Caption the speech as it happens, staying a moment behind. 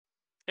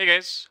Hey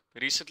guys,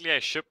 recently I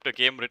shipped a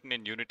game written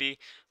in Unity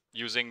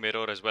using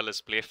Mirror as well as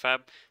PlayFab.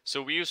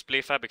 So we use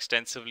PlayFab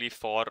extensively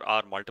for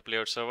our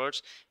multiplayer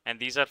servers, and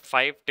these are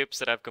 5 tips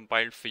that I've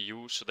compiled for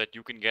you so that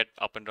you can get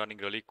up and running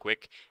really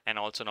quick and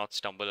also not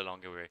stumble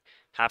along your way.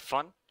 Have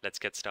fun, let's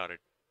get started.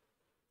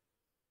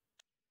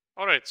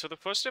 Alright, so the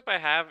first tip I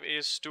have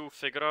is to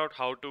figure out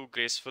how to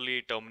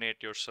gracefully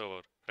terminate your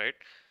server, right?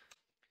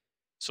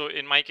 So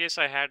in my case,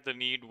 I had the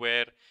need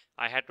where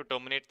I had to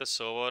terminate the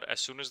server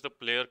as soon as the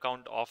player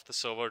count of the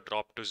server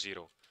dropped to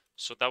 0.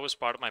 So that was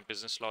part of my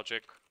business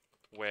logic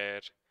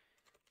where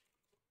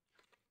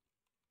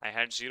I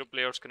had 0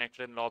 players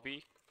connected in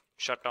lobby,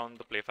 shut down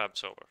the PlayFab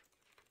server.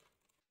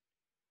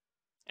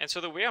 And so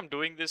the way I'm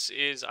doing this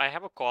is I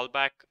have a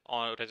callback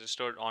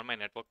registered on my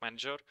network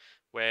manager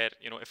where,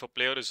 if a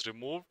player is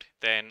removed,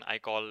 then I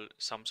call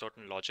some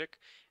certain logic.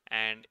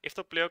 And if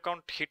the player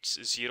count hits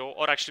 0,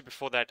 or actually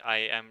before that, I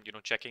am,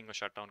 checking a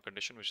shutdown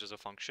condition, which is a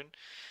function.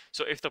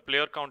 So if the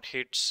player count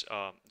hits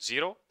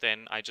 0,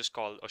 then I just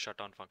call a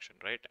shutdown function,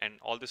 right? And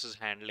all this is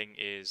handling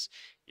is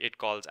it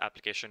calls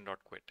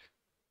application.quit.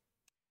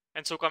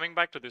 And so coming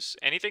back to this,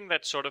 anything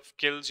that sort of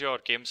kills your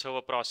game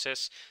server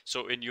process.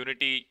 So in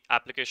Unity,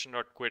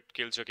 application.quit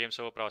kills your game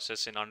server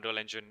process. In Unreal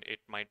Engine, it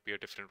might be a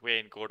different way.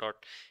 In Godot,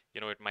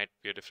 it might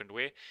be a different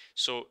way.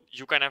 So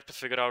you kind of have to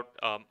figure out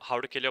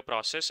how to kill your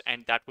process,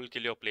 and that will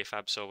kill your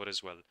PlayFab server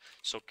as well.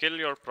 So kill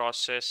your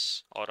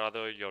process, or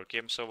rather your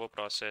game server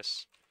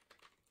process,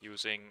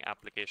 using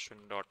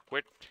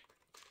application.quit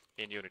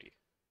in Unity.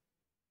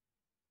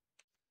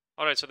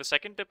 Alright, so the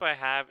second tip I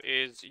have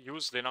is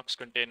use Linux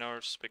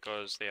containers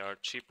because they are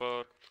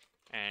cheaper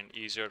and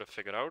easier to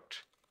figure out.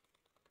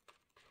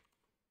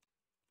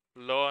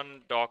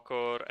 Learn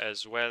Docker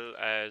as well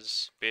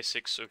as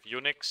basics of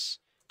Unix,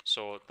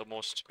 so the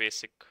most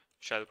basic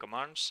shell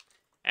commands.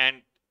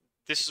 And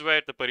this is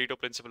where the Pareto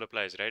principle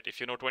applies, right? If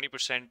you know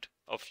 20%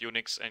 of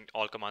Unix and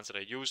all commands that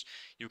I use,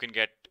 you can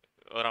get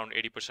around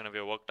 80% of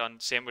your work done.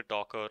 Same with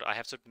Docker. I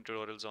have certain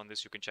tutorials on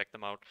this. You can check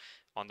them out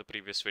on the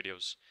previous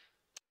videos.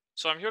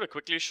 So I'm here to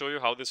quickly show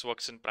you how this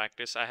works in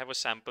practice. I have a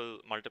sample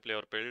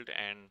multiplayer build,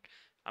 and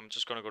I'm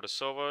just going to go to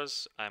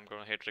servers. I'm going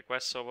to hit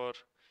request server,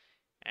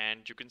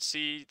 and you can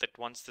see that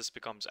once this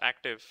becomes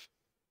active,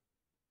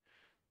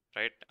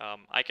 right,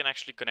 I can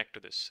actually connect to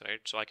this, right?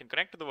 So I can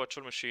connect to the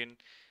virtual machine.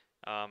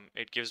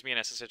 It gives me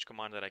an SSH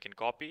command that I can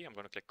copy. I'm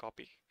going to click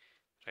copy,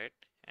 right?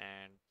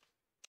 And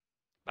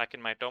back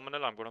in my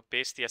terminal, I'm going to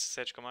paste the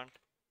SSH command.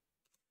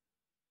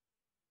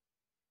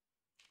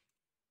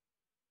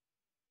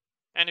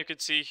 And you can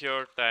see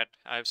here that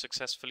I've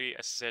successfully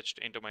SSH'd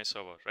into my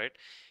server, right?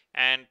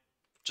 And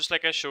just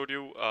like I showed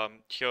you,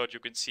 here you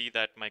can see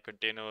that my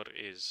container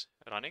is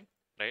running,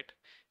 right?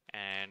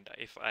 And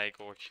if I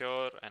go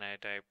here and I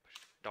type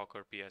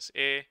docker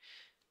psa,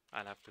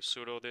 I'll have to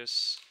sudo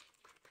this,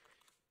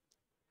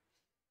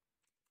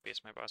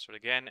 paste my password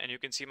again, and you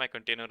can see my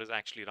container is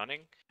actually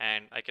running,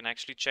 and I can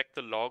actually check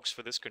the logs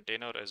for this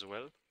container as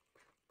well.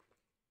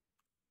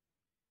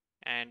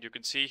 And you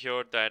can see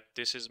here that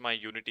this is my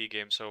Unity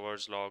game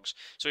server's logs.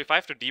 So if I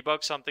have to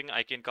debug something,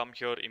 I can come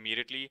here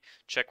immediately,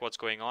 check what's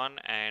going on,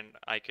 and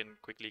I can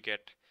quickly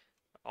get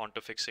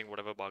onto fixing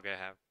whatever bug I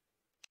have.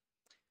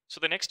 So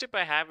the next tip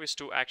I have is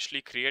to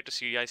actually create a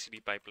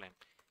CICD pipeline,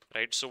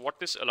 right? So what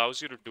this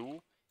allows you to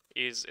do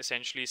is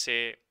essentially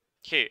say,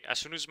 hey, as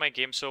soon as my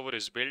game server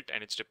is built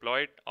and it's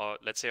deployed, or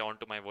let's say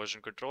onto my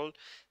version control,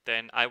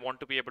 then I want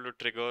to be able to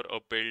trigger a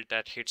build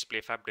that hits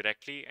PlayFab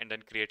directly and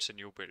then creates a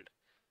new build.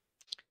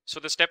 So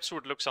the steps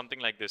would look something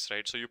like this,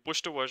 right? So you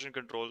push to version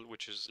control,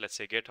 which is, let's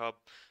say, GitHub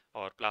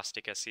or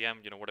Plastic SCM,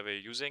 whatever you're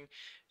using.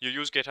 You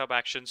use GitHub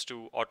Actions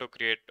to auto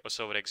create a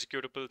server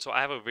executable. So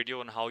I have a video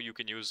on how you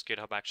can use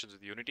GitHub Actions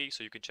with Unity,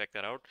 so you can check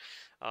that out.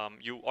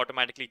 You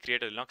automatically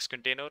create a Linux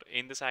container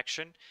in this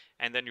action,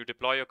 and then you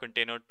deploy your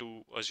container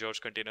to Azure's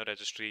container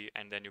registry,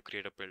 and then you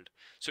create a build.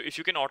 So if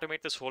you can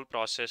automate this whole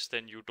process,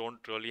 then you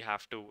don't really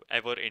have to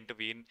ever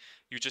intervene.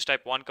 You just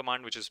type one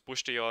command, which is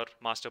push to your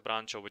master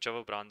branch or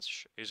whichever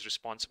branch is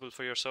responsible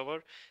for your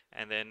server,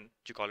 and then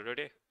you call it a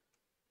day.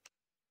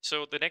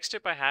 So the next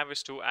tip I have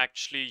is to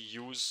actually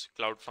use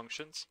cloud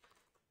functions,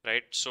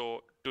 right?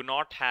 So do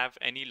not have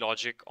any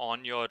logic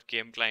on your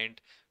game client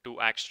to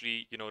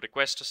actually,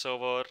 request a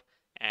server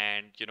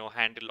and,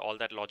 handle all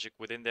that logic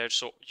within there.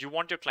 So you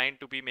want your client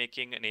to be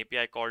making an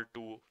API call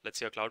to, let's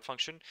say, a cloud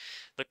function.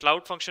 The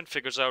cloud function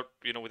figures out,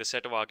 with a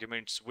set of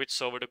arguments, which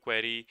server to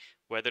query,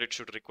 whether it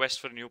should request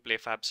for a new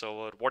PlayFab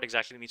server, what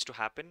exactly needs to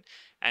happen.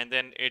 And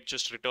then it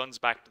just returns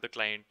back to the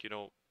client,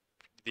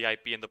 the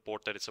IP and the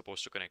port that it's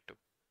supposed to connect to.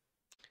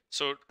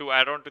 So to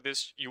add on to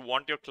this, you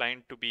want your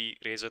client to be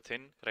razor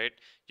thin, right?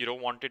 You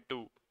don't want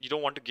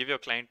to give your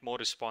client more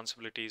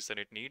responsibilities than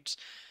it needs.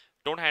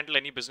 Don't handle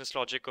any business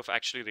logic of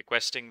actually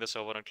requesting the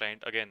server and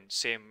client. Again,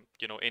 same,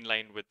 in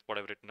line with what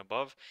I've written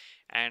above.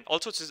 And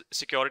also it's a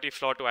security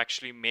flaw to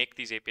actually make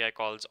these API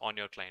calls on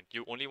your client.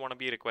 You only want to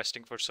be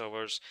requesting for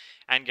servers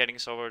and getting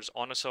servers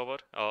on a server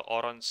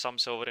or on some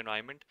server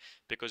environment,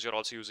 because you're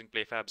also using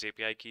PlayFab's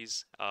API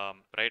keys,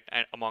 right?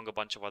 And among a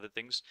bunch of other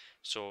things.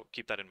 So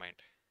keep that in mind.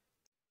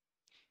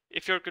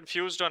 If you're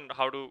confused on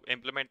how to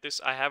implement this,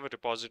 I have a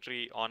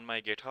repository on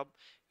my GitHub,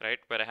 right,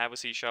 where I have a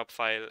C#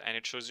 file and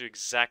it shows you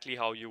exactly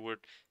how you would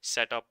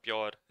set up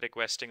your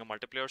requesting a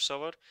multiplayer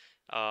server.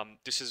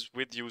 This is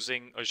with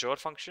using Azure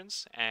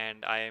functions,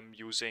 and I am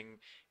using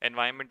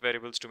environment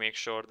variables to make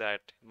sure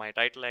that my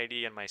title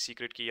ID and my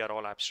secret key are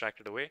all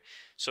abstracted away.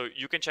 So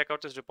you can check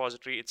out this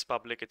repository. It's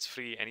public, it's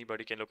free,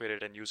 anybody can look at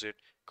it and use it.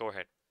 Go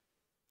ahead.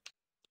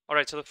 All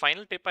right, so the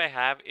final tip I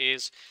have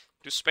is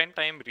to spend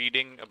time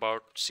reading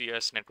about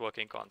CS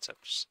networking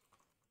concepts.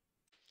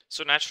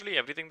 So naturally,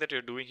 everything that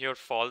you're doing here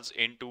falls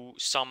into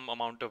some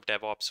amount of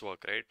DevOps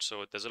work, right?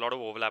 So there's a lot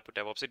of overlap with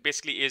DevOps. It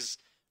basically is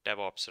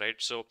DevOps, right?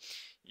 So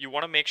you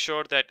want to make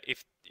sure that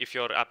if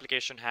your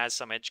application has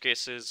some edge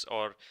cases,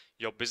 or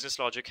your business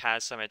logic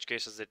has some edge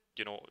cases that,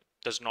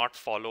 does not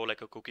follow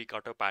like a cookie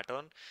cutter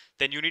pattern,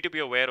 then you need to be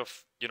aware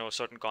of,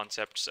 certain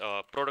concepts,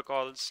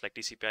 protocols like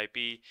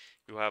TCP/IP.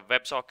 You have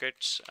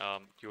WebSockets,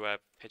 you have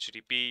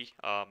HTTP.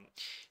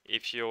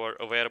 If you're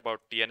aware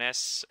about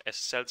DNS,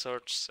 SSL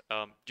certs,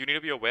 you need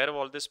to be aware of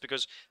all this,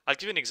 because I'll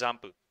give you an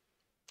example.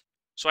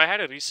 So I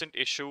had a recent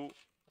issue,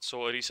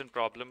 a recent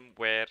problem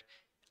where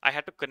I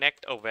had to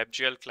connect a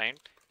WebGL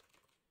client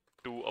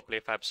to a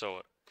PlayFab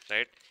server,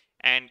 right?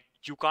 And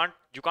you can't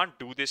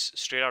do this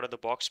straight out of the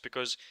box,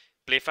 because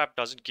PlayFab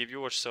doesn't give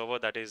you a server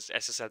that is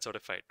SSL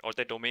certified, or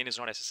the domain is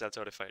not SSL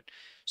certified.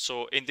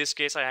 So in this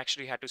case, I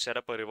actually had to set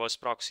up a reverse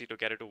proxy to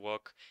get it to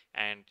work.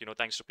 And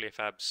thanks to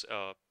PlayFab's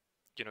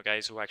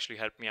guys who actually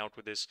helped me out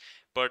with this.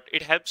 But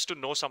it helps to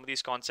know some of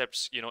these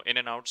concepts, in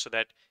and out, so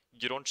that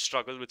you don't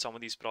struggle with some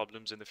of these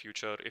problems in the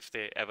future if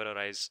they ever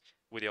arise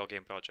with your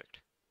game project.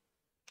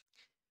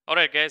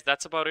 Alright guys,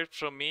 that's about it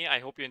from me. I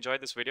hope you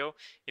enjoyed this video.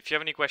 If you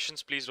have any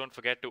questions, please don't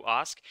forget to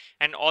ask.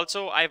 And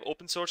also, I've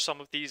open sourced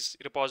some of these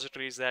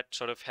repositories that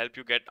sort of help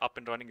you get up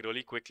and running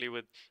really quickly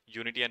with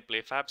Unity and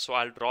PlayFab. So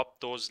I'll drop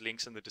those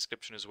links in the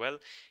description as well.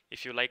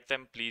 If you like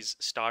them, please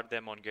start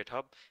them on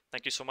GitHub.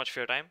 Thank you so much for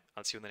your time.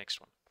 I'll see you in the next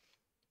one.